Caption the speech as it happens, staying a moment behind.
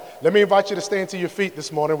Let me invite you to stand to your feet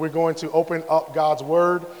this morning. We're going to open up God's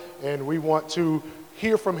Word, and we want to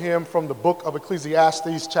hear from Him from the book of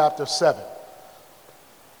Ecclesiastes, chapter 7.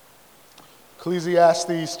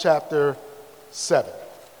 Ecclesiastes, chapter 7.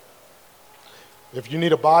 If you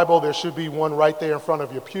need a Bible, there should be one right there in front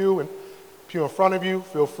of your pew in front of you.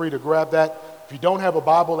 Feel free to grab that. If you don't have a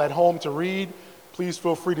Bible at home to read, please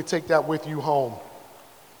feel free to take that with you home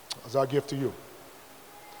as our gift to you.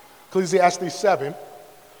 Ecclesiastes 7.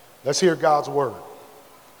 Let's hear God's word.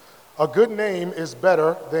 A good name is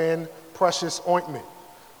better than precious ointment,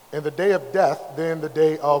 and the day of death than the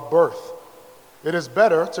day of birth. It is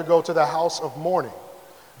better to go to the house of mourning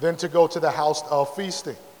than to go to the house of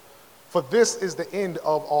feasting. For this is the end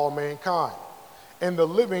of all mankind, and the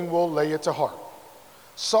living will lay it to heart.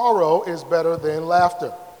 Sorrow is better than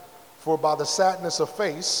laughter, for by the sadness of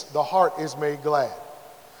face the heart is made glad.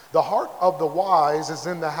 The heart of the wise is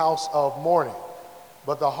in the house of mourning,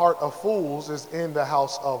 but the heart of fools is in the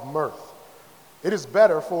house of mirth. It is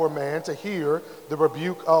better for a man to hear the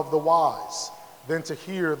rebuke of the wise than to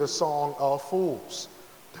hear the song of fools.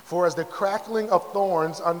 For as the crackling of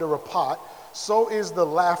thorns under a pot, so is the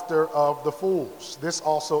laughter of the fools. This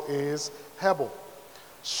also is Hebel.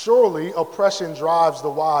 Surely oppression drives the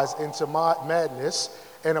wise into madness,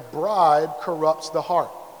 and a bribe corrupts the heart.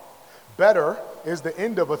 Better is the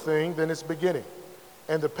end of a thing than its beginning,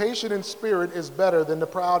 and the patient in spirit is better than the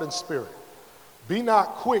proud in spirit. Be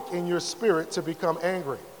not quick in your spirit to become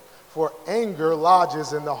angry, for anger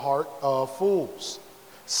lodges in the heart of fools.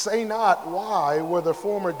 Say not, why were the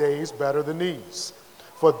former days better than these?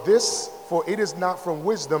 For it is not from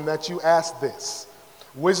wisdom that you ask this.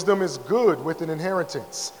 Wisdom is good with an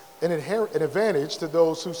inheritance, an advantage to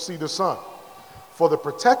those who see the sun. For the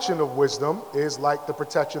protection of wisdom is like the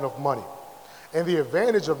protection of money. And the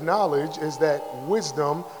advantage of knowledge is that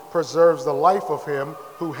wisdom preserves the life of him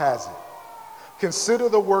who has it. Consider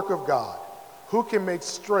the work of God. Who can make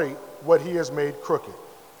straight what he has made crooked?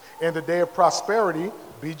 In the day of prosperity,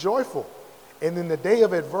 be joyful. And in the day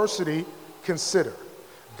of adversity, consider.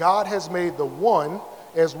 God has made the one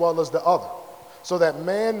as well as the other, so that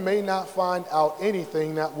man may not find out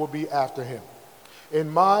anything that will be after him. In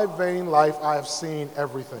my vain life I have seen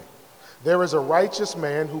everything. There is a righteous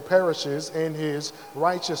man who perishes in his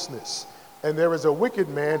righteousness, and there is a wicked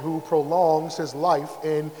man who prolongs his life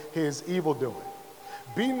in his evildoing.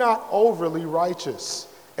 Be not overly righteous,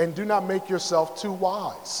 and do not make yourself too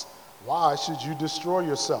wise. Why should you destroy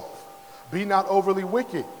yourself? Be not overly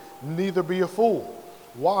wicked, neither be a fool.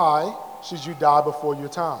 Why should you die before your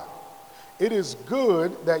time? It is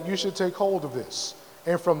good that you should take hold of this,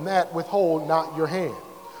 and from that withhold not your hand.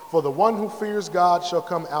 For the one who fears God shall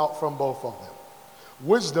come out from both of them.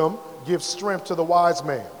 Wisdom gives strength to the wise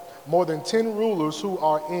man, more than 10 rulers who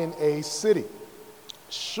are in a city.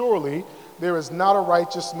 Surely there is not a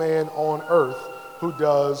righteous man on earth who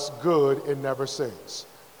does good and never sins.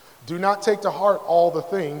 Do not take to heart all the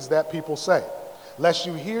things that people say, lest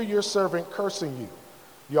you hear your servant cursing you.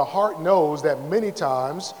 Your heart knows that many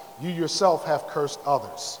times you yourself have cursed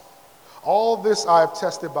others. All this I have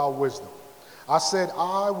tested by wisdom. I said,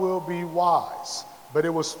 I will be wise, but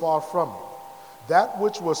it was far from me. That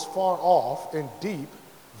which was far off and deep,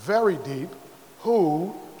 very deep,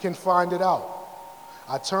 who can find it out?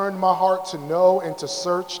 I turned my heart to know and to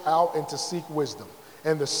search out and to seek wisdom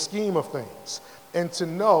and the scheme of things, and to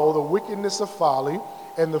know the wickedness of folly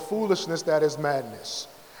and the foolishness that is madness.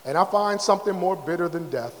 And I find something more bitter than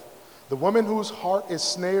death, the woman whose heart is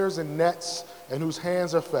snares and nets and whose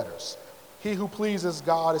hands are fetters. He who pleases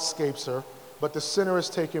God escapes her, but the sinner is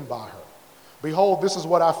taken by her. Behold, this is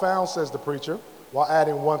what I found, says the preacher, while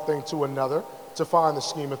adding one thing to another to find the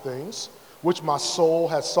scheme of things, which my soul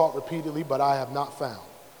has sought repeatedly, but I have not found.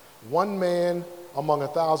 One man among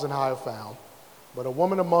 1,000 I have found, but a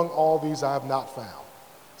woman among all these I have not found.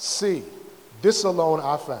 See, this alone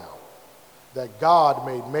I found, that God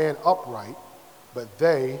made man upright, but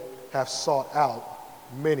they have sought out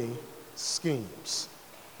many schemes.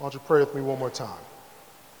 Why don't you pray with me one more time?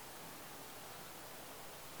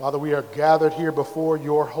 Father, we are gathered here before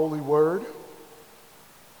your holy word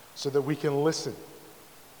so that we can listen.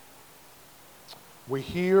 We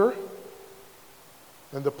hear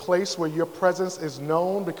in the place where your presence is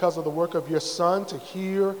known because of the work of your Son to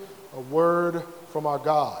hear a word from our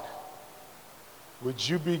God. Would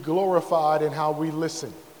you be glorified in how we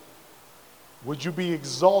listen? Would you be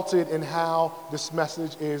exalted in how this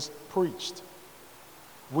message is preached?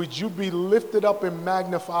 Would you be lifted up and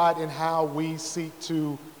magnified in how we seek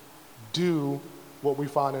to do what we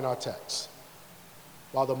find in our text?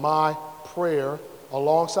 Father, my prayer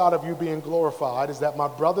alongside of you being glorified is that my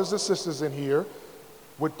brothers and sisters in here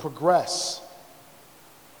would progress,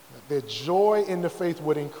 that their joy in the faith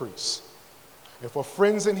would increase. And for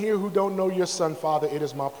friends in here who don't know your son, Father, it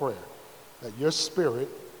is my prayer that your Spirit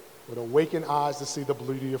would awaken eyes to see the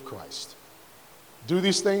beauty of Christ. Do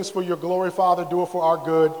these things for your glory, Father. Do it for our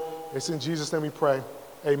good. It's in Jesus' name we pray.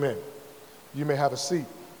 Amen. You may have a seat.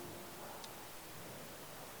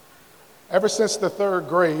 Ever since the 3rd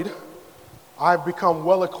grade, I've become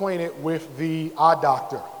well acquainted with the eye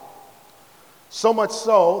doctor. So much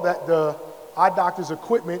so that the eye doctor's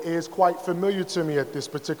equipment is quite familiar to me at this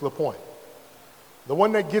particular point. The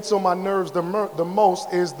one that gets on my nerves the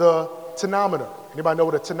most is the tonometer. Anybody know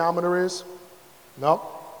what a tonometer is? No?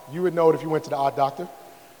 You would know it if you went to the eye doctor.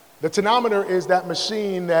 The tonometer is that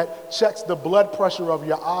machine that checks the blood pressure of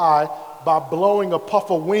your eye by blowing a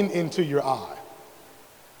puff of wind into your eye.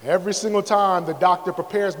 Every single time the doctor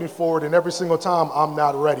prepares me for it, and every single time I'm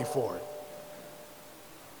not ready for it.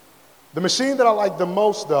 The machine that I like the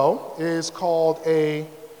most, though, is called a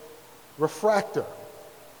refractor.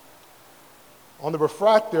 On the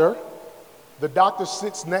refractor, the doctor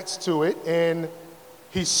sits next to it, and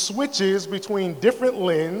he switches between different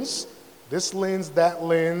lenses, this lens, that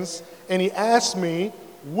lens, and he asks me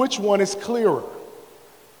which one is clearer,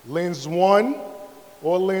 lens 1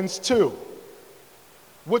 or lens 2.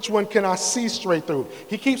 Which one can I see straight through?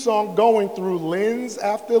 He keeps on going through lens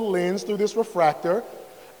after lens through this refractor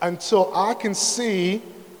until I can see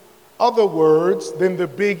other words than the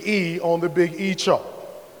big E on the big E chart.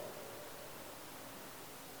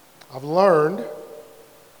 I've learned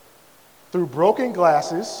through broken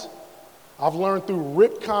glasses, I've learned through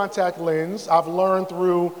ripped contact lens, I've learned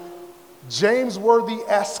through James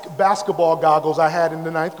Worthy-esque basketball goggles I had in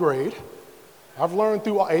the 9th grade. I've learned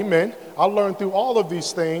through, amen, I learned through all of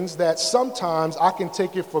these things that sometimes I can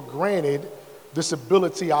take it for granted, this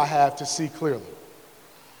ability I have to see clearly.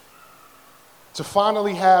 To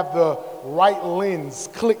finally have the right lens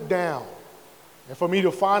click down, and for me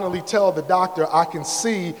to finally tell the doctor I can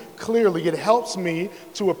see clearly, it helps me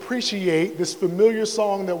to appreciate this familiar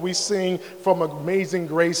song that we sing from Amazing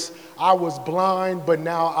Grace. I was blind, but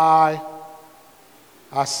now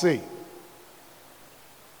I see.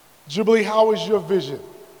 Jubilee, how is your vision?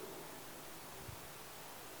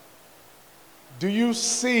 Do you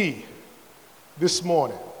see this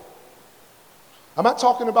morning? I'm not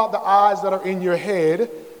talking about the eyes that are in your head.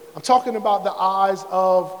 I'm talking about the eyes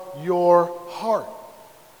of your heart.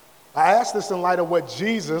 I ask this in light of what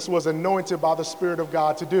Jesus was anointed by the Spirit of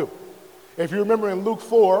God to do. If you remember in Luke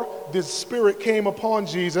 4, the Spirit came upon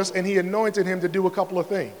Jesus and he anointed him to do a couple of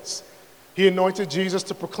things. He anointed Jesus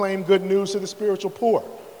to proclaim good news to the spiritual poor.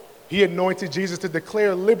 He anointed Jesus to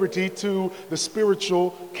declare liberty to the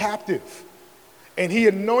spiritual captive. And he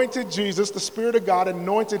anointed Jesus, the Spirit of God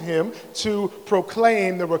anointed him to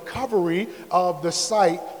proclaim the recovery of the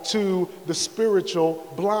sight to the spiritual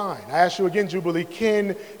blind. I ask you again, Jubilee,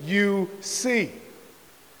 can you see?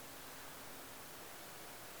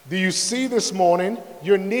 Do you see this morning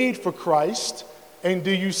your need for Christ? And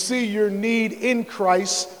do you see your need in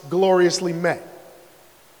Christ gloriously met?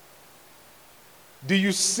 Do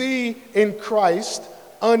you see in Christ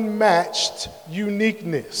unmatched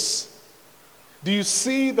uniqueness? Do you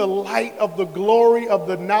see the light of the glory of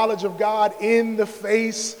the knowledge of God in the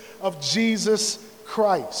face of Jesus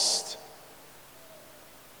Christ?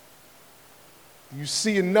 Do you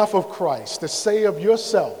see enough of Christ to say of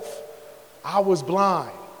yourself, I was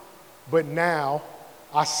blind, but now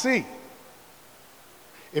I see?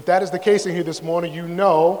 If that is the case in here this morning, you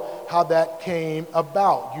know how that came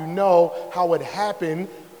about. You know how it happened,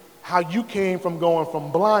 how you came from going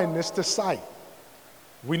from blindness to sight.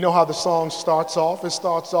 We know how the song starts off. It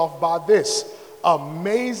starts off by this.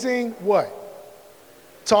 Amazing what?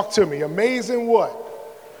 Talk to me. Amazing what?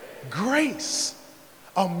 Grace.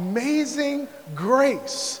 Amazing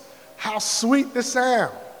grace. How sweet the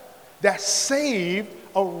sound that saved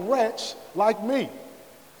a wretch like me.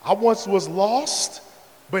 I once was lost,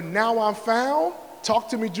 but now I'm found. Talk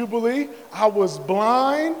to me, Jubilee. I was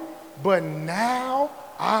blind, but now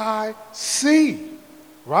I see.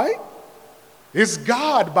 Right? It's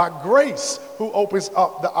God by grace who opens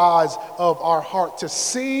up the eyes of our heart to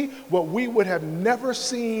see what we would have never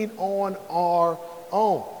seen on our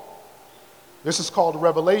own. This is called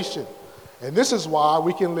revelation. And this is why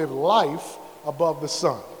we can live life above the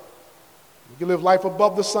sun. We can live life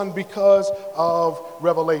above the sun because of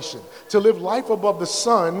revelation. To live life above the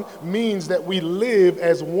sun means that we live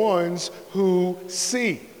as ones who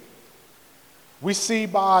see. We see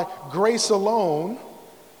by grace alone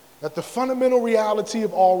that the fundamental reality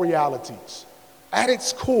of all realities, at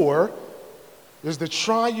its core, is the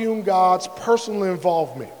triune God's personal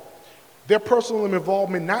involvement. Their personal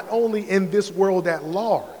involvement not only in this world at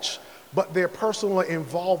large, but their personal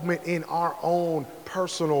involvement in our own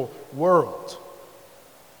personal world.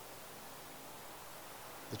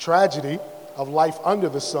 The tragedy of life under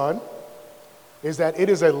the sun is that it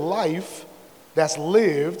is a life that's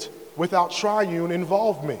lived without triune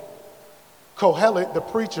involvement. Qohelet, the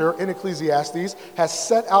preacher in Ecclesiastes, has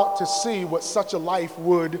set out to see what such a life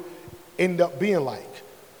would end up being like.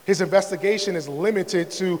 His investigation is limited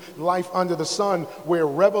to life under the sun, where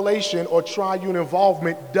revelation or triune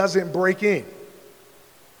involvement doesn't break in.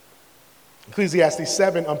 Ecclesiastes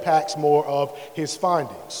 7 unpacks more of his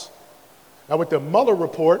findings. Now, with the Mueller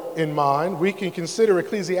report in mind, we can consider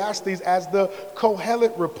Ecclesiastes as the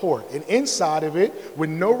Qohelet report. And inside of it, with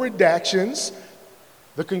no redactions,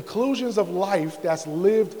 the conclusions of life that's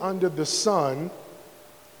lived under the sun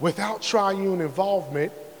without triune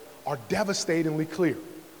involvement are devastatingly clear.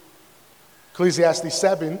 Ecclesiastes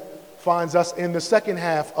 7 finds us in the second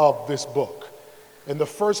half of this book. And the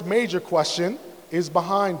first major question is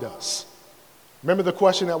behind us. Remember the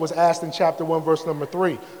question that was asked in chapter 1, verse number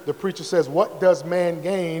 3. The preacher says, what does man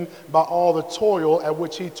gain by all the toil at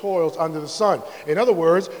which he toils under the sun? In other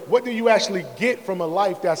words, what do you actually get from a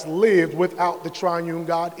life that's lived without the triune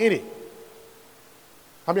God in it?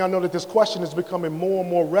 I mean, I know that this question is becoming more and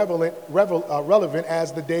more relevant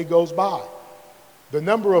as the day goes by. The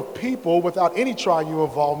number of people without any triune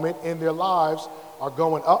involvement in their lives are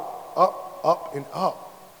going up, up, up, and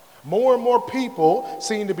up. More and more people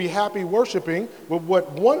seem to be happy worshiping with what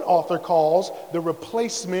one author calls the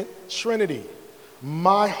replacement trinity.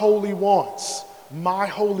 My holy wants, my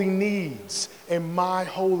holy needs, and my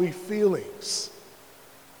holy feelings.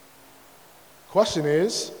 Question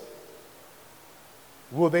is,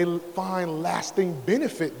 will they find lasting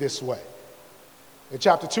benefit this way? In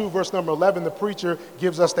chapter 2, verse number 11, the preacher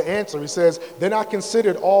gives us the answer. He says, then I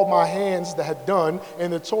considered all my hands that had done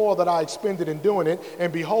and the toil that I expended in doing it,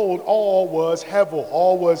 and behold, all was hevel,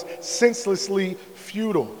 all was senselessly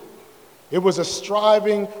futile. It was a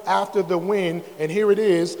striving after the wind, and here it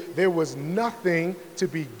is, there was nothing to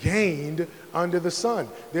be gained under the sun.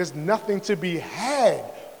 There's nothing to be had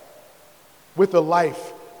with a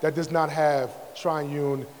life that does not have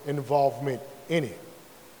triune involvement in it.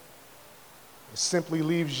 It simply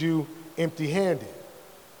leaves you empty-handed.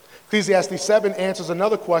 Ecclesiastes 7 answers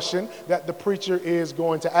another question that the preacher is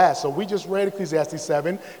going to ask. So we just read Ecclesiastes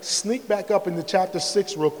 7. Sneak back up into chapter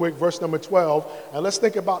 6 real quick, verse number 12, and let's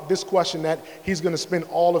think about this question that he's going to spend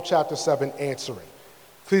all of chapter 7 answering.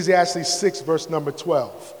 Ecclesiastes 6, verse number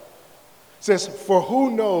 12. It says, for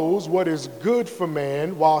who knows what is good for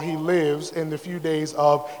man while he lives in the few days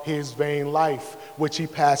of his vain life, which he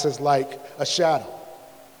passes like a shadow?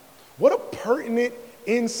 What a pertinent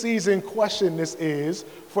in-season question this is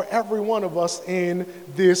for every one of us in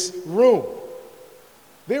this room.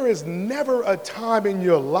 There is never a time in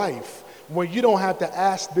your life when you don't have to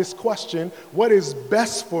ask this question, what is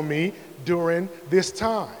best for me during this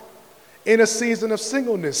time? In a season of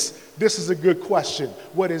singleness, this is a good question.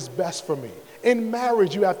 What is best for me? In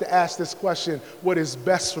marriage, you have to ask this question, what is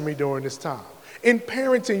best for me during this time? In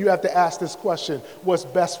parenting, you have to ask this question, what's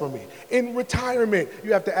best for me? In retirement,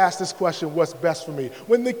 you have to ask this question, what's best for me?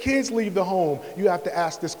 When the kids leave the home, you have to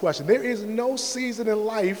ask this question. There is no season in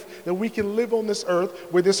life that we can live on this earth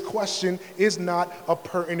where this question is not a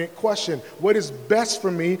pertinent question. What is best for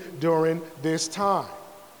me during this time?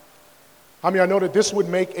 I mean, I know that this would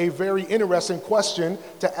make a very interesting question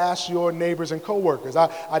to ask your neighbors and coworkers.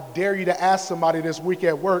 I dare you to ask somebody this week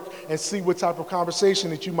at work and see what type of conversation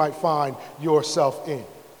that you might find yourself in.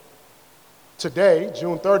 Today,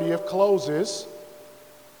 June 30th, closes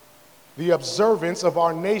the observance of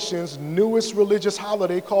our nation's newest religious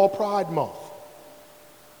holiday called Pride Month.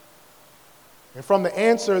 And from the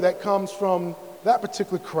answer that comes from that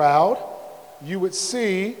particular crowd, you would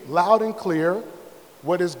see loud and clear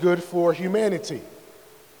what is good for humanity.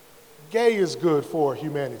 Gay is good for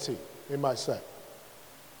humanity, they might say.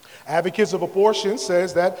 Advocates of abortion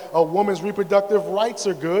says that a woman's reproductive rights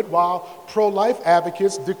are good, while pro-life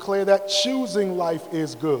advocates declare that choosing life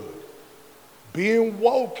is good. Being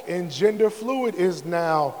woke and gender fluid is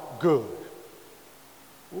now good.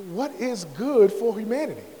 What is good for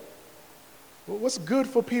humanity? What's good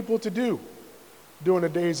for people to do during the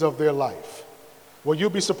days of their life? Well, you'll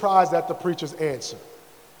be surprised at the preacher's answer.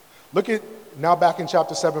 Look at now back in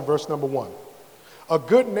chapter 7, verse number 1. A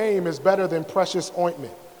good name is better than precious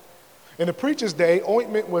ointment. In the preacher's day,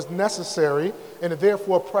 ointment was necessary and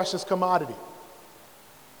therefore a precious commodity.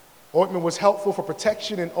 Ointment was helpful for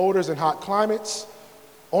protection in odors in hot climates.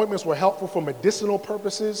 Ointments were helpful for medicinal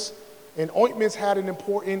purposes, and ointments had an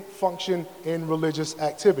important function in religious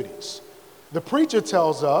activities. The preacher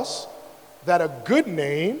tells us that a good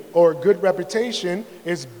name or a good reputation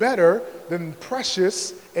is better than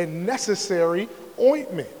precious and necessary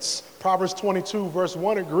ointments. Proverbs 22 verse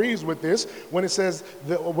 1 agrees with this when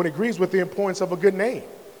it agrees with the importance of a good name.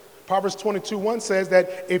 Proverbs 22:1 says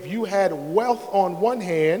that if you had wealth on one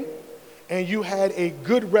hand and you had a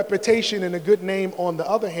good reputation and a good name on the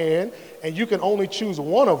other hand, and you can only choose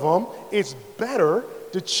one of them, it's better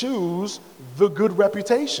to choose the good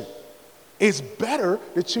reputation. It's better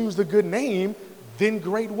to choose the good name than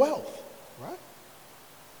great wealth, right?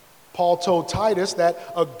 Paul told Titus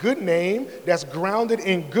that a good name that's grounded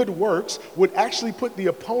in good works would actually put the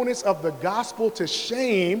opponents of the gospel to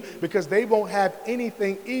shame because they won't have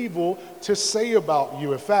anything evil to say about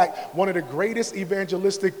you. In fact, one of the greatest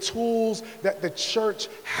evangelistic tools that the church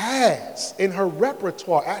has in her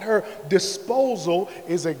repertoire, at her disposal,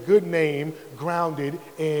 is a good name grounded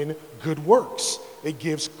in good works. It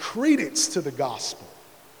gives credence to the gospel.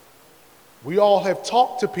 We all have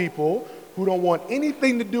talked to people who don't want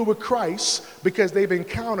anything to do with Christ because they've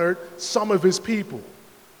encountered some of his people.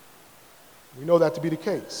 We know that to be the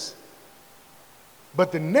case.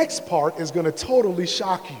 But the next part is going to totally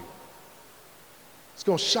shock you. It's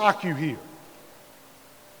going to shock you here.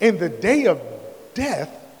 In the day of death,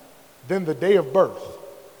 than the day of birth.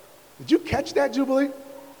 Did you catch that, Jubilee?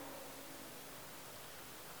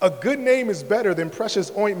 A good name is better than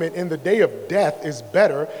precious ointment, and the day of death is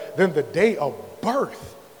better than the day of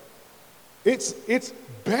birth. It's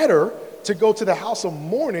better to go to the house of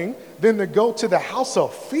mourning than to go to the house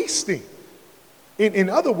of feasting. In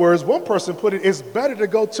other words, one person put it, it's better to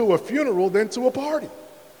go to a funeral than to a party.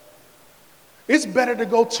 It's better to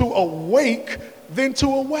go to a wake than to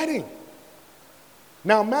a wedding.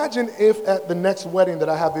 Now imagine if at the next wedding that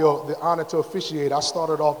I have the honor to officiate, I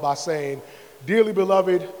started off by saying, "Dearly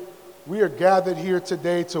beloved, we are gathered here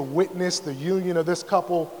today to witness the union of this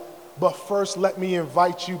couple, but first let me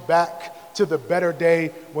invite you back to the better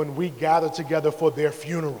day when we gather together for their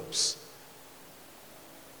funerals."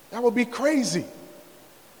 That would be crazy.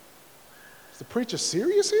 Is the preacher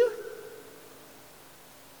serious here?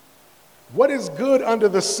 What is good under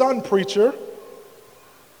the sun, preacher?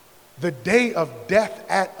 The day of death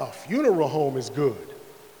at a funeral home is good.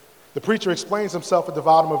 The preacher explains himself at the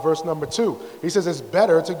bottom of verse number 2. He says it's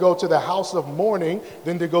better to go to the house of mourning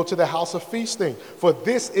than to go to the house of feasting. For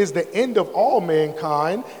this is the end of all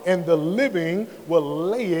mankind, and the living will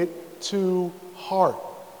lay it to heart.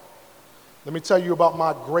 Let me tell you about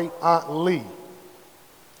my great Aunt Lee.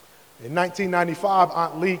 In 1995,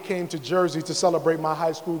 Aunt Lee came to Jersey to celebrate my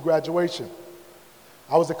high school graduation.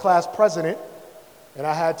 I was the class president, and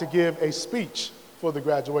I had to give a speech for the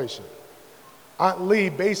graduation. Aunt Lee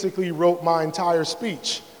basically wrote my entire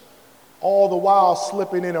speech, all the while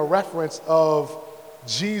slipping in a reference of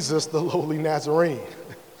Jesus, the lowly Nazarene.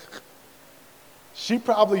 She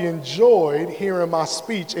probably enjoyed hearing my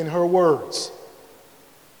speech in her words.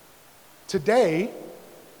 Today,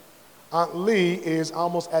 Aunt Lee is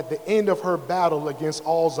almost at the end of her battle against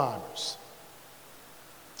Alzheimer's.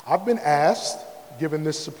 I've been asked, given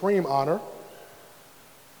this supreme honor,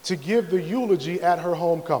 to give the eulogy at her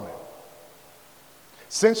homecoming.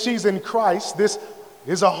 Since she's in Christ, this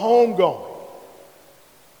is a homegoing.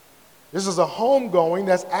 This is a homegoing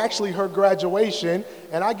that's actually her graduation,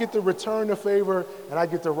 and I get to return the favor and I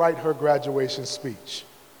get to write her graduation speech.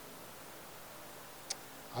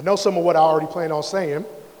 I know some of what I already plan on saying,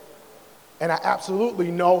 and I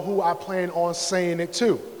absolutely know who I plan on saying it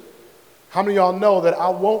to. How many of y'all know that I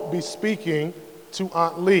won't be speaking to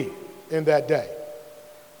Aunt Lee in that day?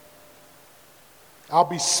 I'll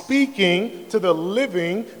be speaking to the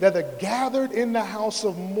living that are gathered in the house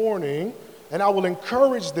of mourning, and I will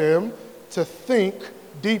encourage them to think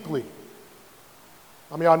deeply.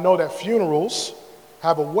 I mean, I know that funerals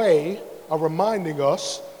have a way of reminding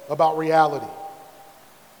us about reality.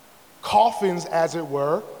 Coffins, as it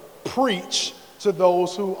were, preach to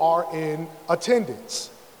those who are in attendance.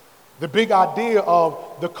 The big idea of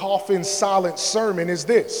the coffin silent sermon is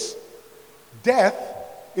this: death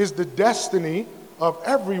is the destiny of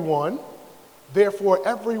everyone, therefore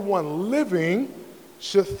everyone living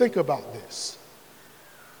should think about this.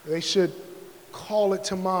 They should call it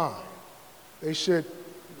to mind. They should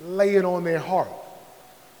lay it on their heart.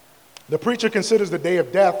 The preacher considers the day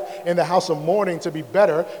of death in the house of mourning to be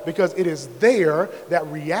better because it is there that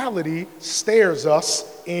reality stares us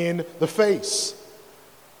in the face.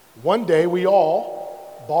 One day we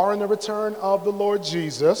all, barring the return of the Lord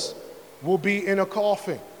Jesus, will be in a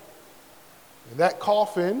coffin. And that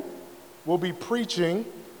coffin will be preaching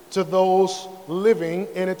to those living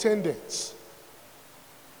in attendance.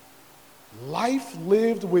 Life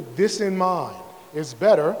lived with this in mind is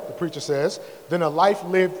better, the preacher says, than a life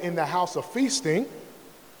lived in the house of feasting,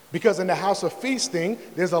 because in the house of feasting,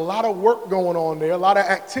 there's a lot of work going on there, a lot of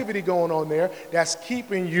activity going on there that's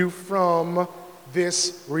keeping you from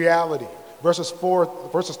this reality. Verses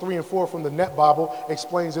 3 and 4 from the Net Bible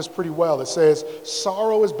explains this pretty well. It says,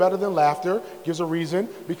 sorrow is better than laughter, gives a reason,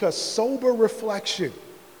 because sober reflection,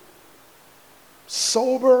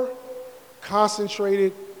 sober,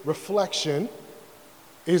 concentrated reflection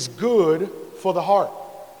is good for the heart.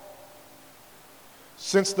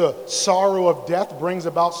 Since the sorrow of death brings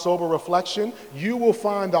about sober reflection, you will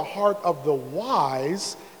find the heart of the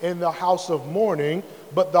wise in the house of mourning,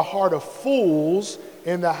 but the heart of fools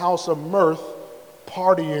in the house of mirth,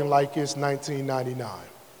 partying like it's 1999.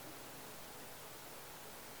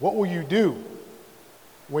 What will you do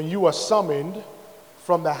when you are summoned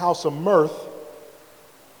from the house of mirth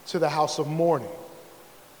to the house of mourning?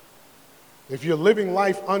 If you're living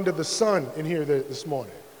life under the sun in here this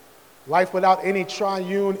morning, life without any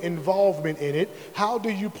triune involvement in it, how do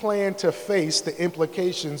you plan to face the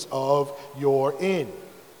implications of your end?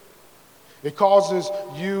 If it causes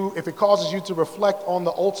you to reflect on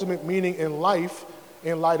the ultimate meaning in life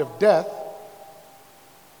in light of death,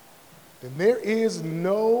 then there is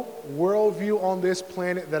no worldview on this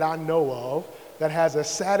planet that I know of that has a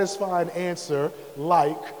satisfying answer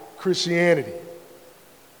like Christianity.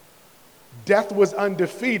 Death was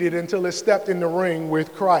undefeated until it stepped in the ring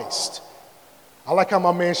with Christ. I like how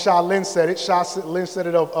my man Sha Lin said it. Sha Lin said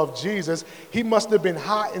it of Jesus. He must have been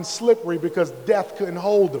hot and slippery because death couldn't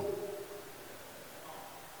hold him.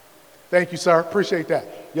 Thank you, sir. Appreciate that.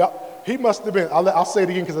 Yep. He must have been, I'll say it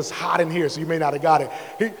again because it's hot in here, so you may not have got it.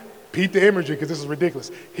 Repeat the imagery because this is ridiculous.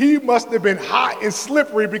 He must have been hot and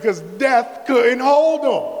slippery because death couldn't hold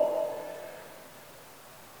him.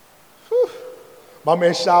 Whew. My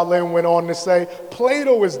man Shaolin went on to say,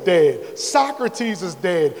 Plato is dead, Socrates is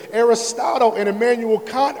dead, Aristotle and Immanuel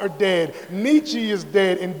Kant are dead, Nietzsche is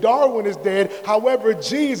dead, and Darwin is dead. However,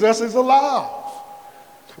 Jesus is alive.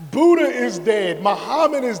 Buddha is dead,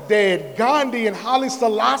 Muhammad is dead, Gandhi and Haile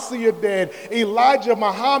Selassie are dead, Elijah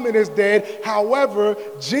Muhammad is dead. However,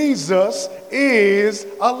 Jesus is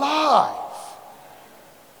alive.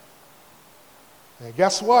 And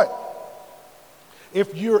guess what?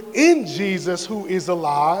 If you're in Jesus who is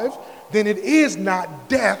alive, then it is not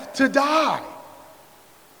death to die,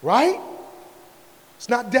 right? It's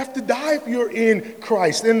not death to die if you're in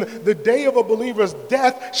Christ. In the day of a believer's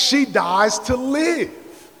death, she dies to live.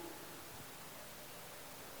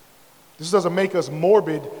 This doesn't make us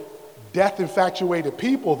morbid, death-infatuated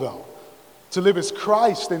people, though. To live is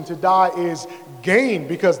Christ and to die is gain,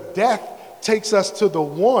 because death takes us to the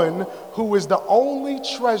one who is the only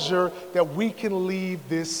treasure that we can leave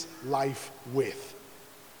this life with.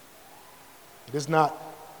 It is not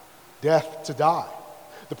death to die.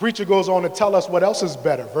 The preacher goes on to tell us what else is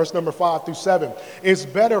better. Verse number 5 through 7. It's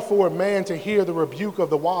better for a man to hear the rebuke of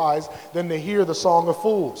the wise than to hear the song of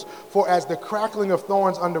fools. For as the crackling of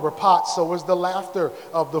thorns under a pot, so is the laughter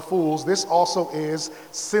of the fools. This also is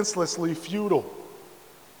senselessly futile.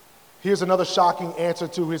 Here's another shocking answer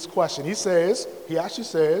to his question. He actually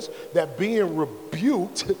says that being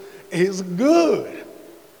rebuked is good.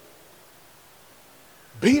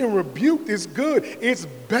 Being rebuked is good. It's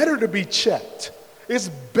better to be checked. It's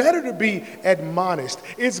better to be admonished.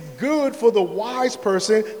 It's good for the wise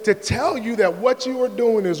person to tell you that what you are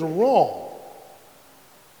doing is wrong.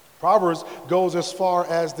 Proverbs goes as far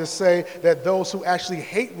as to say that those who actually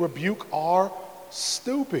hate rebuke are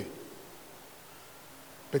stupid.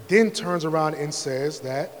 But then turns around and says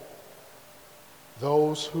that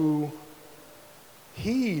those who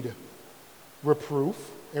heed reproof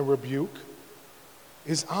and rebuke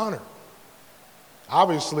is honored.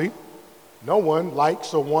 Obviously, no one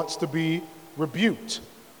likes or wants to be rebuked.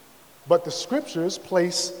 But the scriptures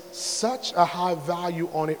place such a high value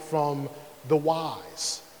on it from the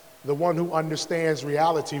wise, the one who understands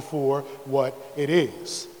reality for what it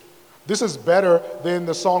is. This is better than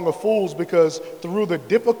the song of fools because through the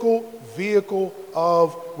difficult vehicle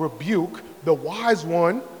of rebuke, the wise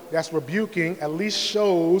one that's rebuking at least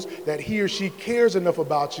shows that he or she cares enough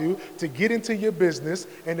about you to get into your business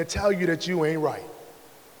and to tell you that you ain't right.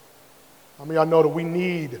 I mean, I know that we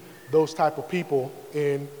need those type of people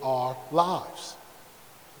in our lives.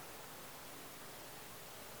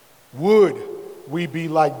 Would we be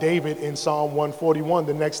like David in Psalm 141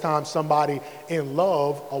 the next time somebody in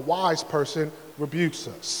love, a wise person, rebukes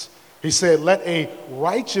us? He said, let a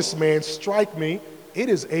righteous man strike me, it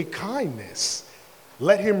is a kindness.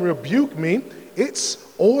 Let him rebuke me, it's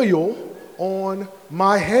oil on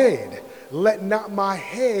my head. let not my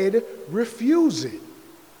head refuse it.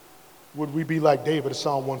 Would we be like David in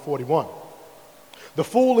Psalm 141? The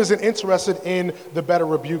fool isn't interested in the better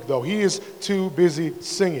rebuke, though. He is too busy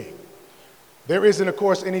singing. There isn't, of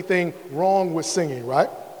course, anything wrong with singing, right?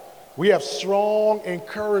 We have strong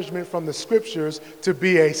encouragement from the scriptures to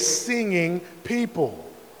be a singing people.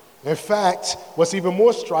 In fact, what's even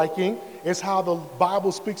more striking is how the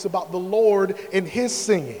Bible speaks about the Lord in his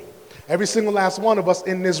singing. Every single last one of us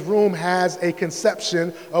in this room has a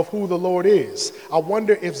conception of who the Lord is. I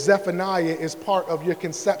wonder if Zephaniah is part of your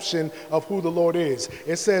conception of who the Lord is.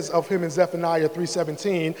 It says of him in Zephaniah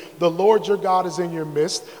 3:17, the Lord your God is in your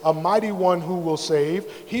midst, a mighty one who will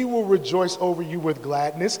save. He will rejoice over you with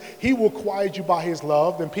gladness. He will quiet you by his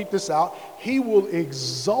love. Then peep this out. He will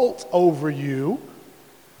exult over you.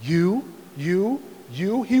 He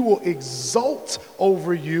will exult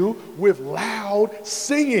over you with loud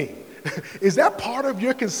singing. Is that part of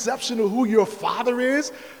your conception of who your father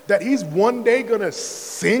is? That he's one day going to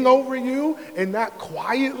sing over you, and not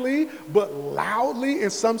quietly, but loudly in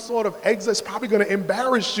some sort of exit? It's probably going to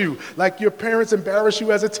embarrass you, like your parents embarrassed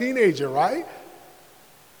you as a teenager, right?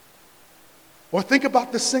 Or think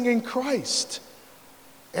about the singing Christ.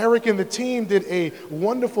 Eric and the team did a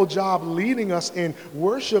wonderful job leading us in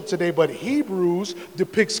worship today, but Hebrews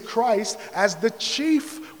depicts Christ as the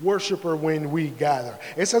chief worshiper when we gather.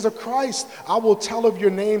 It says of Christ, I will tell of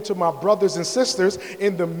your name to my brothers and sisters.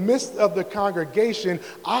 In the midst of the congregation,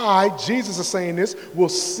 I, Jesus is saying this, will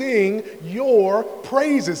sing your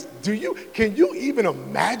praises. Can you even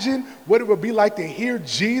imagine what it would be like to hear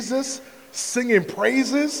Jesus singing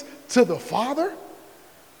praises to the Father?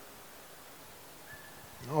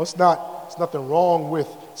 No, it's nothing wrong with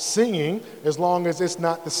singing as long as it's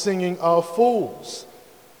not the singing of fools.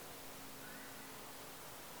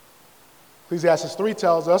 Ecclesiastes 3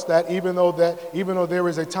 tells us that even though there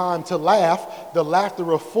is a time to laugh, the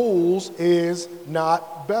laughter of fools is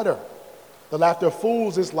not better. The laughter of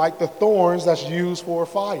fools is like the thorns that's used for a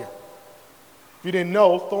fire. If you didn't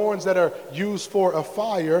know, thorns that are used for a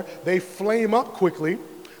fire, they flame up quickly.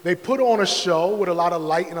 They put on a show with a lot of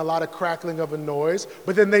light and a lot of crackling of a noise,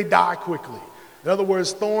 but then they die quickly. In other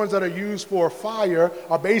words, thorns that are used for a fire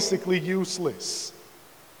are basically useless.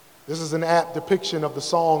 This is an apt depiction of the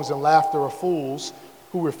songs and laughter of fools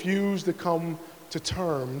who refuse to come to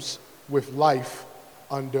terms with life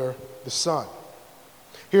under the sun.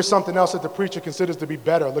 Here's something else that the preacher considers to be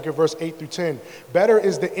better. Look at verse 8 through 10. Better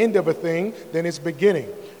is the end of a thing than its beginning,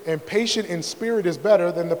 and patient in spirit is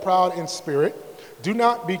better than the proud in spirit. Do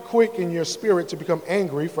not be quick in your spirit to become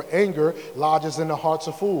angry, for anger lodges in the hearts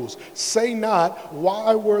of fools. Say not,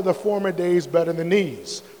 why were the former days better than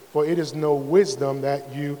these? For it is no wisdom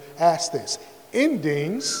that you ask this.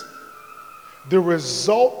 Endings, the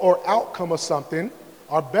result or outcome of something,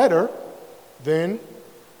 are better than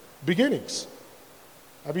beginnings.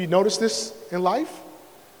 Have you noticed this in life?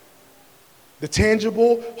 The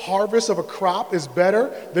tangible harvest of a crop is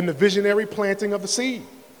better than the visionary planting of the seed.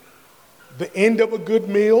 The end of a good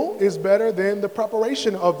meal is better than the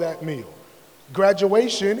preparation of that meal.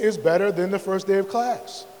 Graduation is better than the first day of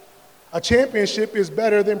class. A championship is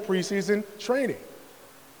better than preseason training.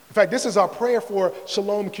 In fact, this is our prayer for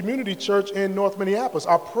Shalom Community Church in North Minneapolis.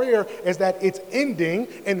 Our prayer is that its ending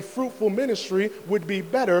and fruitful ministry would be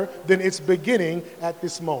better than its beginning at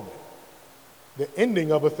this moment. The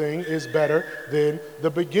ending of a thing is better than the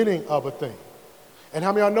beginning of a thing. And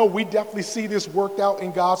how many of y'all know we definitely see this worked out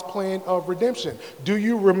in God's plan of redemption? Do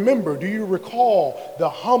you recall the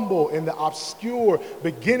humble and the obscure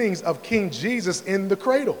beginnings of King Jesus in the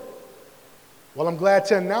cradle? Well, I'm glad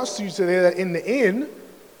to announce to you today that in the end,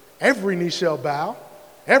 every knee shall bow,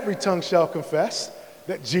 every tongue shall confess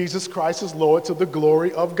that Jesus Christ is Lord to the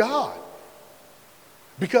glory of God.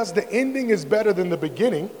 Because the ending is better than the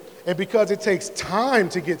beginning, and because it takes time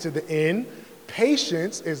to get to the end,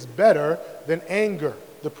 patience is better than anger,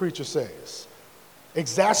 the preacher says.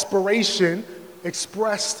 Exasperation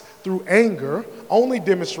expressed through anger only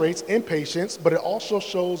demonstrates impatience, but it also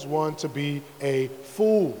shows one to be a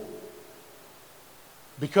fool.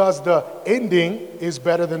 Because the ending is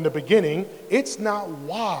better than the beginning, it's not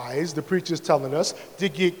wise, the preacher is telling us, to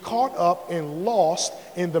get caught up and lost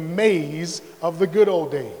in the maze of the good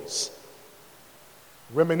old days.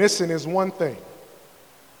 Reminiscing is one thing.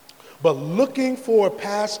 But looking for a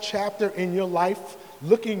past chapter in your life,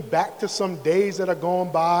 looking back to some days that are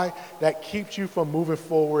gone by that keeps you from moving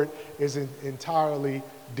forward is an entirely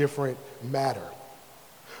different matter.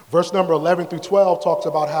 Verse number 11 through 12 talks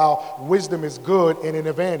about how wisdom is good and an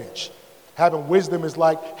advantage. Having wisdom is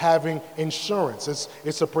like having insurance.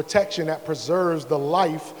 It's a protection that preserves the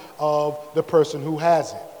life of the person who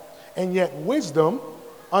has it. And yet wisdom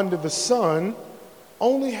under the sun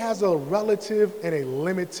only has a relative and a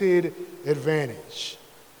limited advantage.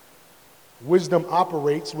 Wisdom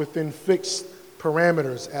operates within fixed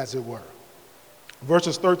parameters, as it were.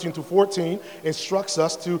 Verses 13 to 14 instructs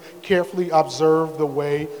us to carefully observe the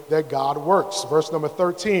way that God works. Verse number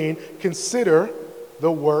 13, consider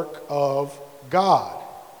the work of God.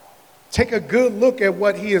 Take a good look at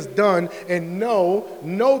what he has done and know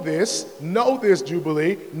this,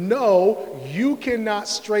 Jubilee, know you cannot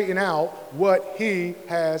straighten out what he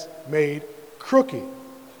has made crooked.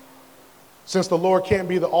 Since the Lord can't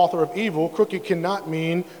be the author of evil, crooked cannot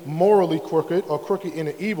mean morally crooked or crooked in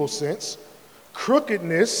an evil sense.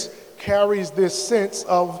 Crookedness carries this sense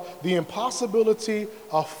of the impossibility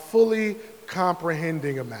of fully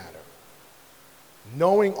comprehending a matter,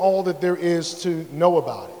 knowing all that there is to know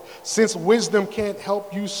about it. Since wisdom can't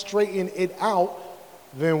help you straighten it out,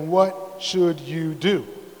 then what should you do?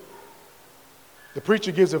 The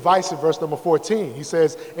preacher gives advice in verse number 14. He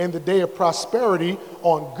says, in the day of prosperity,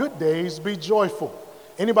 on good days, be joyful.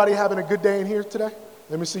 Anybody having a good day in here today?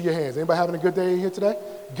 Let me see your hands. Anybody having a good day in here today?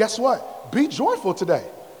 Guess what? Be joyful today.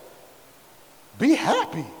 Be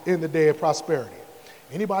happy in the day of prosperity.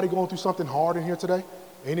 Anybody going through something hard in here today?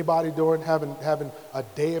 Anybody having a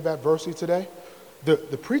day of adversity today?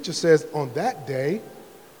 The preacher says on that day,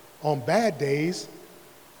 on bad days,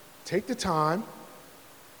 take the time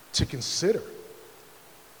to consider.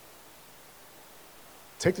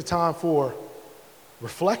 Take the time for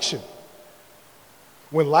reflection.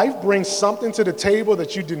 When life brings something to the table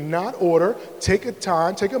that you did not order, take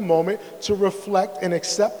a moment to reflect and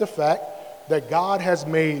accept the fact that God has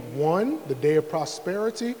made one, the day of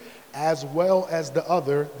prosperity, as well as the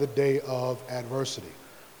other, the day of adversity.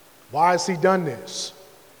 Why has he done this?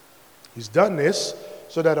 He's done this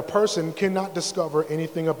so that a person cannot discover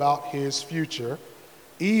anything about his future,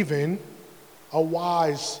 even a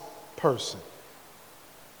wise person.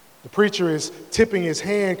 The preacher is tipping his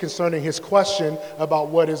hand concerning his question about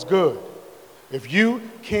what is good. If you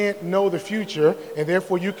can't know the future, and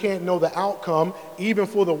therefore you can't know the outcome, even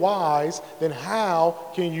for the wise, then how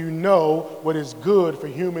can you know what is good for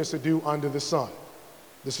humans to do under the sun?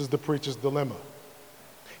 This is the preacher's dilemma.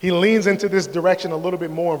 He leans into this direction a little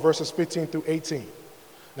bit more in verses 15 through 18.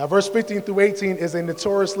 Now, verse 15 through 18 is a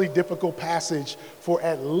notoriously difficult passage for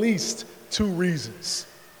at least two reasons.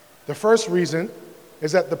 The first reason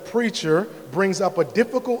is that the preacher brings up a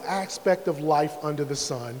difficult aspect of life under the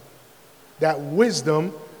sun that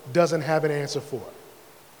wisdom doesn't have an answer for.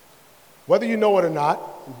 Whether you know it or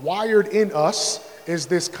not, wired in us is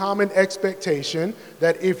this common expectation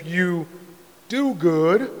that if you do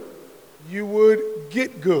good, you would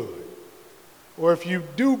get good. Or if you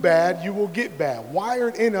do bad, you will get bad.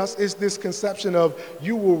 Wired in us is this conception of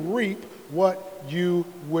you will reap what you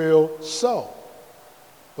will sow.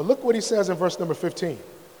 But look what he says in verse number 15. He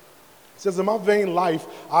says, in my vain life,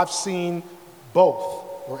 I've seen both,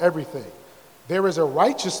 or everything. There is a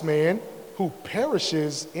righteous man who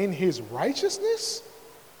perishes in his righteousness,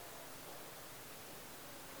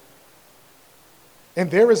 and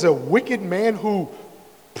there is a wicked man who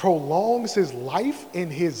prolongs his life in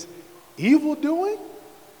his evil doing.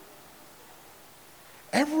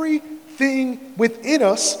 Everything within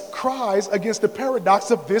us cries against the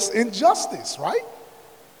paradox of this injustice, right?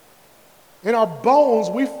 In our bones,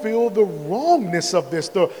 we feel the wrongness of this,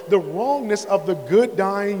 the wrongness of the good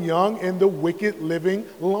dying young and the wicked living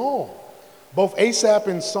long. Both Asaph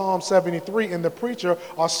in Psalm 73 and the preacher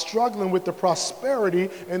are struggling with the prosperity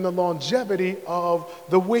and the longevity of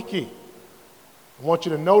the wicked. I want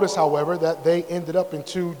you to notice, however, that they ended up in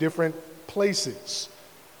two different places.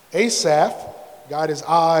 Asaph got his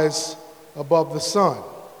eyes above the sun.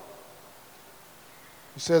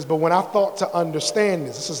 He says, but when I thought to understand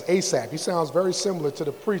this is Asaph. He sounds very similar to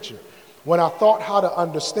the preacher. When I thought how to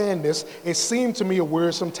understand this, it seemed to me a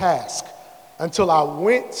wearisome task until I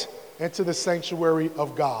went into the sanctuary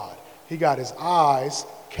of God. He got his eyes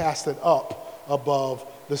casted up above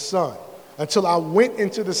the sun. Until I went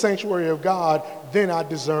into the sanctuary of God, then I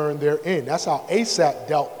discerned their end. That's how Asaph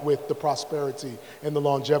dealt with the prosperity and the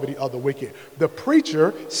longevity of the wicked. The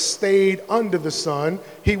preacher stayed under the sun.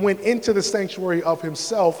 He went into the sanctuary of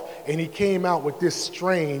himself, and he came out with this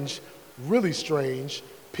strange, really strange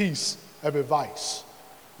piece of advice.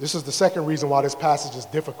 This is the second reason why this passage is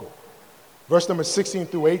difficult. Verse number 16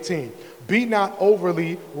 through 18. Be not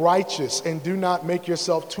overly righteous, and do not make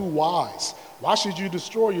yourself too wise. Why should you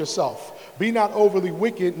destroy yourself? Be not overly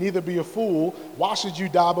wicked, neither be a fool. Why should you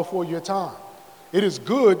die before your time? It is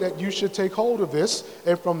good that you should take hold of this,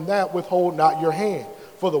 and from that withhold not your hand.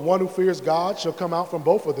 For the one who fears God shall come out from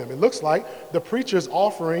both of them. It looks like the preacher is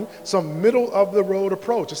offering some middle-of-the-road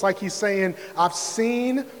approach. It's like he's saying, I've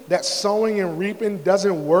seen that sowing and reaping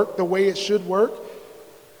doesn't work the way it should work.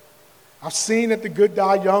 I've seen that the good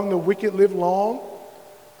die young, the wicked live long.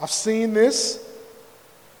 I've seen this.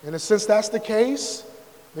 And since that's the case,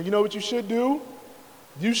 then you know what you should do?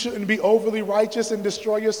 You shouldn't be overly righteous and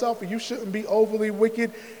destroy yourself, and you shouldn't be overly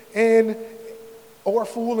wicked or a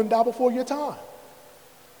fool and die before your time.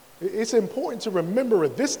 It's important to remember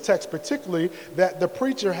in this text particularly that the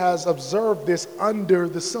preacher has observed this under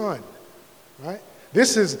the sun, right?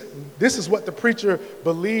 This is what the preacher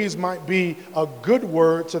believes might be a good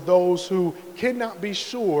word to those who cannot be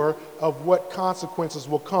sure of what consequences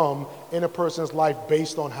will come in a person's life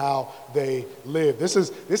based on how they live. This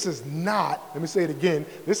is not, let me say it again,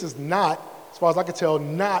 this is not, as far as I can tell,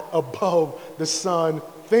 not above the sun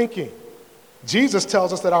thinking. Jesus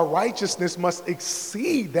tells us that our righteousness must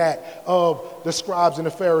exceed that of the scribes and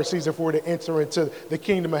the Pharisees if we're to enter into the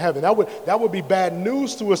kingdom of heaven. That would be bad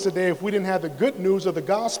news to us today if we didn't have the good news of the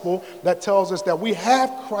gospel that tells us that we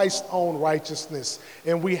have Christ's own righteousness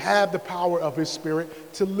and we have the power of his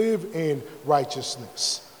Spirit to live in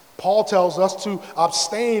righteousness. Paul tells us to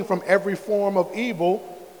abstain from every form of evil,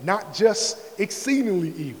 not just exceedingly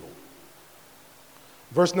evil.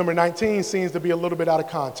 Verse number 19 seems to be a little bit out of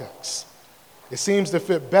context. It seems to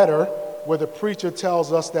fit better where the preacher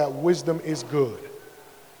tells us that wisdom is good.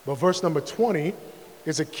 But verse number 20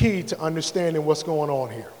 is a key to understanding what's going on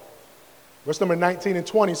here. Verse number 19 and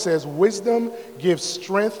 20 says, wisdom gives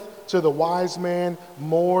strength to the wise man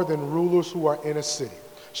more than rulers who are in a city.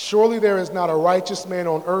 Surely there is not a righteous man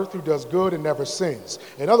on earth who does good and never sins.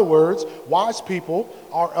 In other words, wise people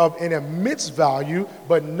are of an immense value,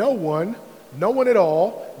 but no one at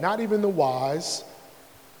all, not even the wise,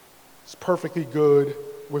 is perfectly good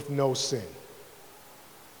with no sin.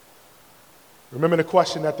 Remember the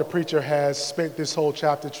question that the preacher has spent this whole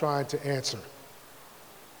chapter trying to answer.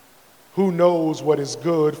 Who knows what is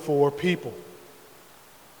good for people?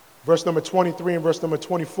 Verse number 23 and verse number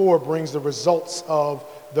 24 brings the results of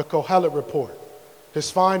the Qohelet report. His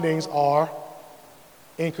findings are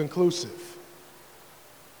inconclusive.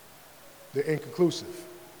 They're inconclusive.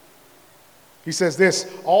 He says this,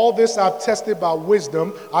 all this I've tested by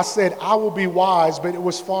wisdom. I said, I will be wise, but it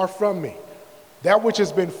was far from me. That which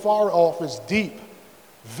has been far off is deep,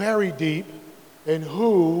 very deep, and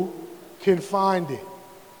who can find it?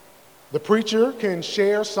 The preacher can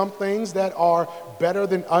share some things that are better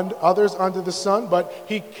than others under the sun, but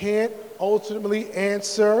he can't ultimately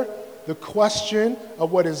answer the question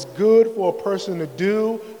of what is good for a person to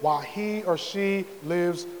do while he or she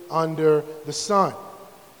lives under the sun.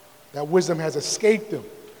 That wisdom has escaped him.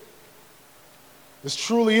 This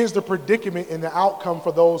truly is the predicament and the outcome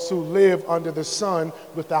for those who live under the sun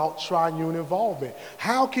without triune involvement.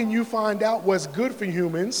 How can you find out what's good for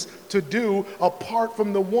humans to do apart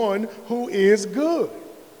from the one who is good?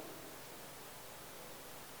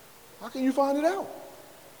 How can you find it out?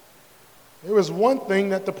 There is one thing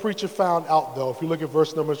that the preacher found out, though, if you look at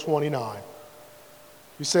verse number 29.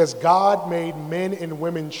 He says, God made men and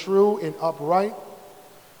women true and upright.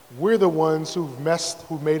 We're the ones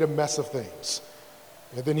who've made a mess of things.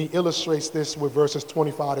 And then he illustrates this with verses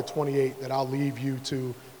 25 to 28 that I'll leave you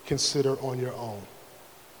to consider on your own.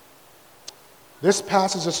 This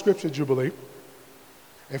passage of scripture, Jubilee,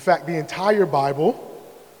 in fact, the entire Bible,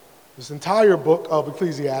 this entire book of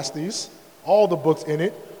Ecclesiastes, all the books in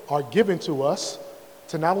it are given to us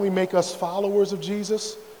to not only make us followers of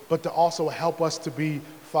Jesus, but to also help us to be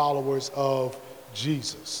followers of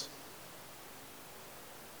Jesus.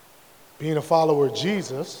 Being a follower of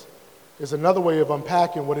Jesus is another way of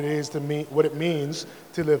unpacking what it means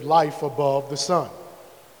to live life above the sun.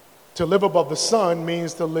 To live above the sun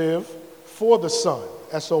means to live for the sun,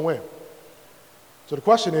 S-O-N. So the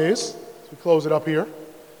question is, as we close it up here,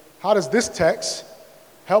 how does this text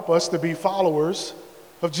help us to be followers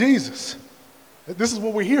of Jesus? This is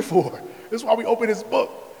what we're here for. This is why we open this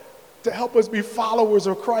book, to help us be followers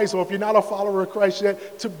of Christ, or if you're not a follower of Christ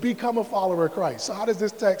yet, to become a follower of Christ. So how does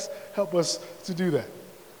this text help us to do that?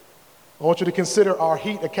 I want you to consider our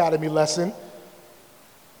Heat Academy lesson.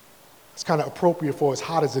 It's kind of appropriate for as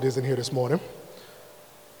hot as it is in here this morning.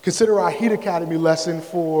 Consider our Heat Academy lesson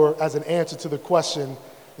as an answer to the question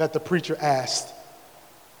that the preacher asked,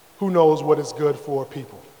 who knows what is good for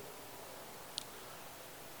people?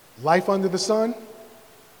 Life under the sun?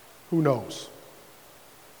 Who knows?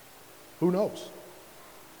 Who knows?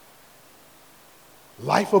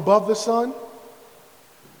 Life above the sun?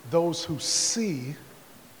 Those who see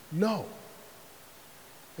know.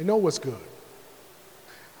 They know what's good.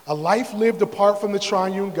 A life lived apart from the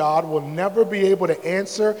triune God will never be able to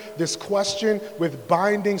answer this question with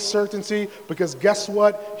binding certainty, because guess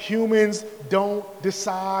what? Humans don't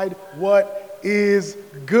decide what is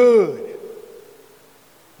good.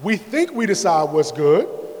 We think we decide what's good.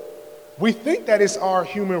 We think that it's our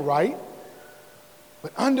human right.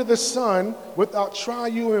 But under the sun, without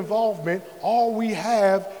triune involvement, all we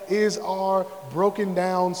have is our broken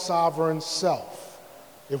down sovereign self.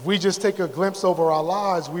 If we just take a glimpse over our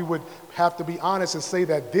lives, we would have to be honest and say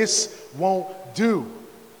that this won't do.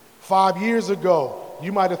 5 years ago,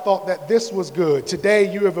 you might have thought that this was good.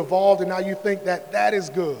 Today, you have evolved and now you think that that is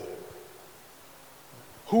good.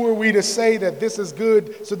 Who are we to say that this is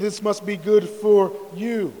good, so this must be good for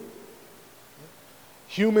you?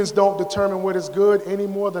 Humans don't determine what is good any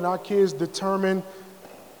more than our kids determine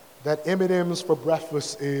that M&M's for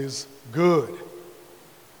breakfast is good.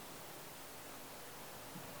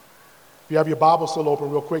 If you have your Bible still open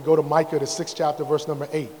real quick, go to Micah, the 6th chapter, verse number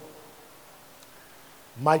 8.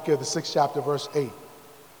 Micah, the 6th chapter, verse 8.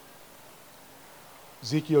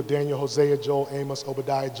 Ezekiel, Daniel, Hosea, Joel, Amos,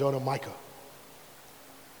 Obadiah, Jonah, Micah.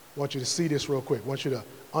 I want you to see this real quick. I want you to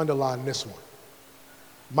underline this one.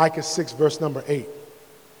 Micah 6, verse number 8.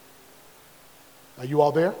 Are you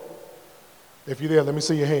all there? If you're there, let me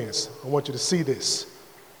see your hands. I want you to see this.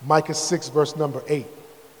 Micah 6, verse number 8.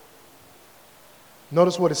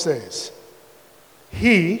 Notice what it says.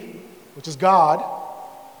 He, which is God,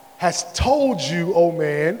 has told you, O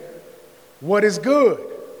man, what is good.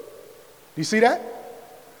 Do you see that?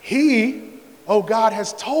 He, O God,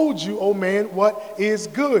 has told you, O man, what is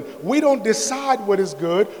good. We don't decide what is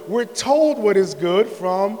good. We're told what is good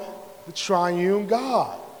from the triune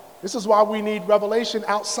God. This is why we need revelation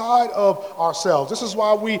outside of ourselves. This is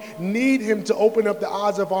why we need him to open up the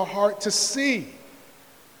eyes of our heart to see.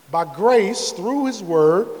 By grace, through his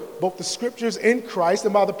word, both the scriptures in Christ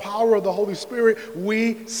and by the power of the Holy Spirit,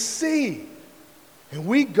 we see. And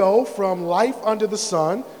we go from life under the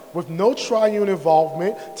sun with no triune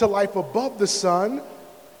involvement to life above the sun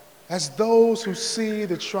as those who see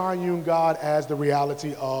the triune God as the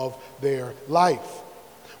reality of their life.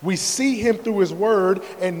 We see him through his word,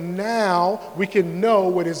 and now we can know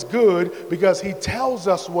what is good because he tells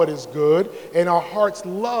us what is good, and our hearts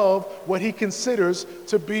love what he considers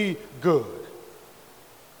to be good.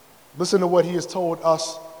 Listen to what he has told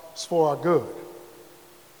us is for our good.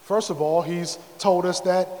 First of all, he's told us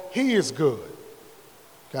that he is good.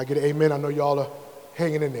 Can I get an amen? I know y'all are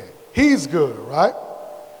hanging in there. He's good, right?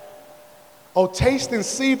 Oh, taste and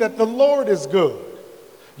see that the Lord is good.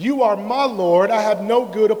 You are my Lord, I have no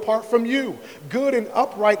good apart from you. Good and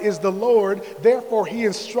upright is the Lord, therefore he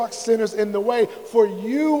instructs sinners in the way. For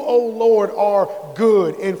you, O Lord, are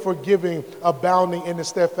good and forgiving, abounding in the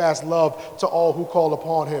steadfast love to all who call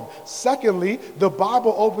upon him. Secondly, the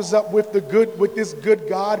Bible opens up with this good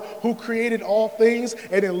God who created all things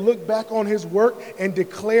and then looked back on his work and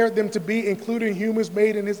declared them to be, including humans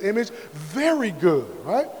made in his image, very good,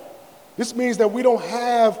 right? This means that we don't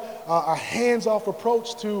have a hands-off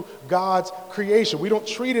approach to God's creation. We don't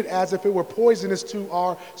treat it as if it were poisonous to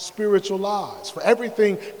our spiritual lives. For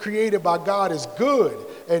everything created by God is good,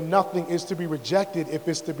 and nothing is to be rejected if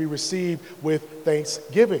it's to be received with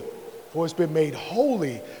thanksgiving. For it's been made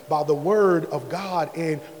holy by the word of God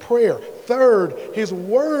in prayer. Third, his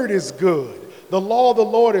word is good. The law of the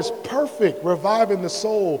Lord is perfect, reviving the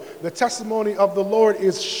soul. The testimony of the Lord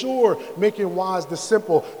is sure, making wise the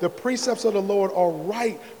simple. The precepts of the Lord are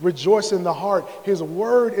right, rejoicing the heart. His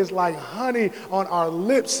word is like honey on our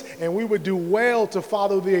lips, and we would do well to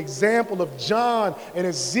follow the example of John and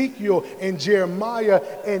Ezekiel and Jeremiah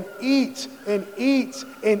and eat and eat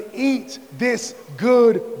and eat this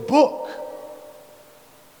good book.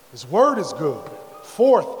 His word is good.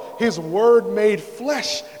 Fourth, his word made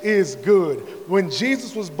flesh is good. When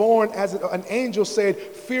Jesus was born, as an angel said,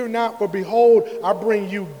 "Fear not, for behold, I bring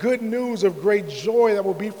you good news of great joy that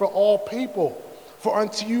will be for all people. For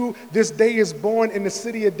unto you this day is born in the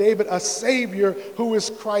city of David a Savior who is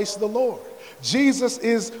Christ the Lord." Jesus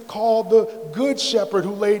is called the good shepherd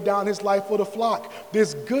who laid down his life for the flock.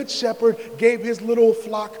 This good shepherd gave his little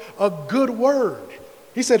flock a good word.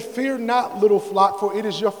 He said, "Fear not, little flock, for it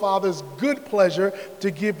is your Father's good pleasure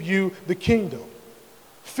to give you the kingdom."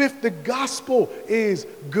 Fifth, the gospel is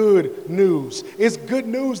good news. It's good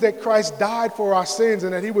news that Christ died for our sins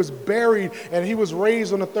and that he was buried and he was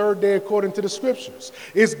raised on the third day according to the scriptures.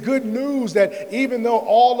 It's good news that even though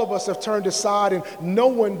all of us have turned aside and no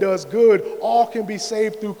one does good, all can be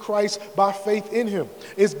saved through Christ by faith in him.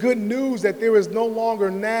 It's good news that there is no longer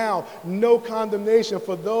now no condemnation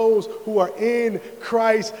for those who are in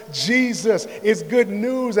Christ Jesus. It's good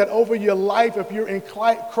news that over your life, if you're in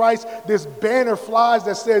Christ, this banner flies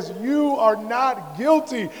that says you are not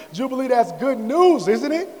guilty. Jubilee, that's good news,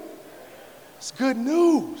 isn't it? It's good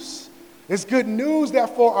news. It's good news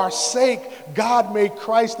that for our sake, God made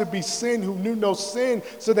Christ to be sin who knew no sin,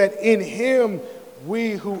 so that in him,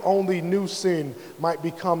 we who only knew sin might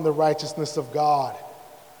become the righteousness of God.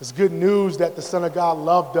 It's good news that the Son of God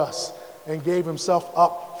loved us and gave himself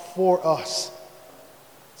up for us.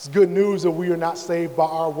 It's good news that we are not saved by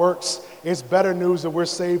our works. It's better news that we're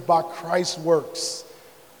saved by Christ's works.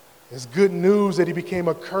 It's good news that he became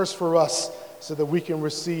a curse for us so that we can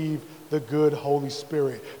receive the good Holy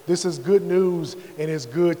Spirit. This is good news and it's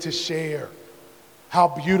good to share. How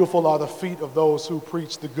beautiful are the feet of those who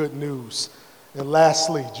preach the good news. And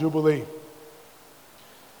lastly, Jubilee.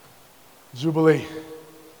 Jubilee.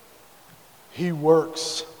 He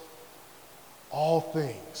works all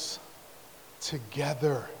things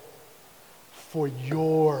together for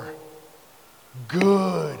your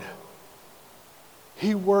good.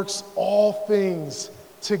 He works all things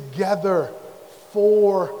together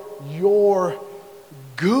for your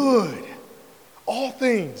good. All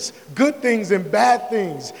things, good things and bad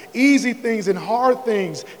things, easy things and hard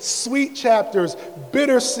things, sweet chapters,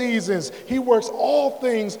 bitter seasons. He works all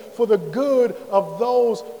things for the good of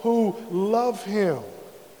those who love him.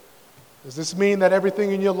 Does this mean that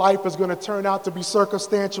everything in your life is going to turn out to be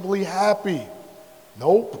circumstantially happy?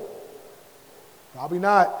 Nope. Probably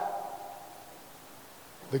not.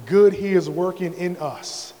 The good he is working in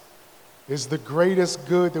us is the greatest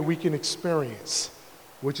good that we can experience,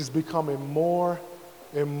 which is becoming more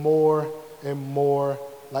and more and more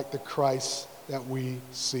like the Christ that we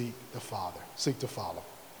seek to follow.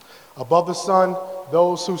 Above the sun,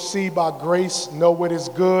 those who see by grace know what is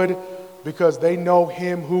good because they know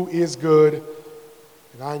him who is good.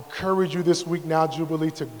 And I encourage you this week now,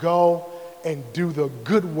 Jubilee, to go and do the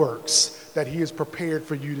good works that he has prepared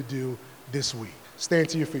for you to do this week. Stand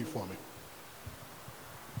to your feet for me.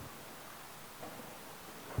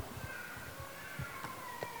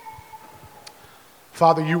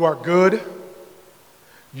 Father, you are good.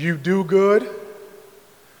 You do good.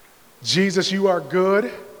 Jesus, you are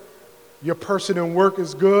good. Your person and work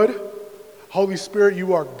is good. Holy Spirit,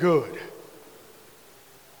 you are good.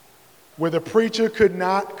 Where the preacher could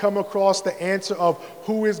not come across the answer of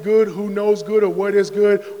who is good, who knows good, or what is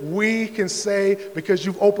good, we can say, because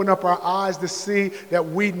you've opened up our eyes to see, that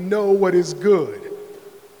we know what is good.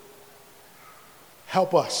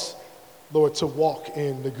 Help us, Lord, to walk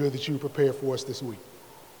in the good that you prepared for us this week.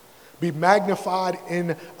 Be magnified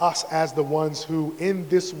in us as the ones who in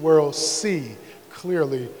this world see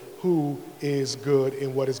clearly who is good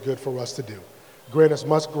and what is good for us to do. Grant us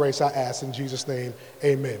much grace, I ask in Jesus' name,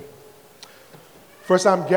 amen. First time